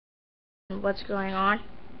what's going on.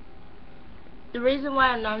 The reason why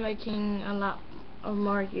I'm not making a lot of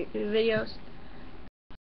more YouTube videos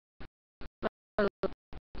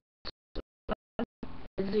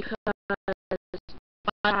is because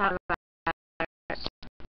I have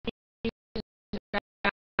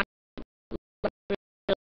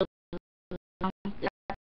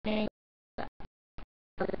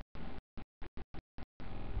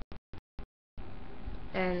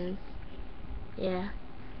and yeah,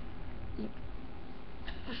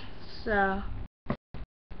 so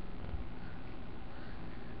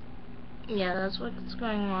yeah, that's what's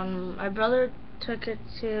going on. My brother took it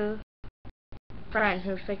to a friend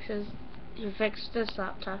who fixed this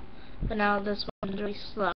laptop, but now this one's really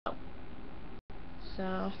slow.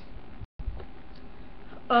 So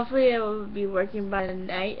hopefully it will be working by the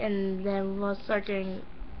night, and then we'll start getting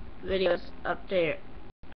videos updated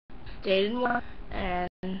more. And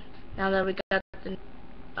now that we got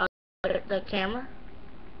the camera,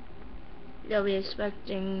 you'll be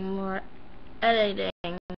expecting more editing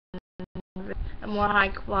and more high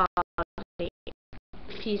quality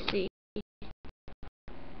PC.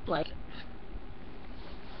 Like,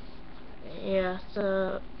 yeah,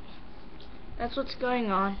 so that's what's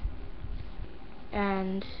going on.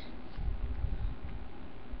 And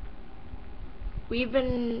we've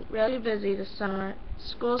been really busy this summer.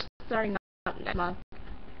 School's starting up next month.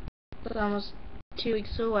 It's almost 2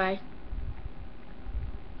 weeks away.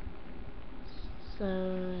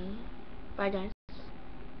 So, bye guys.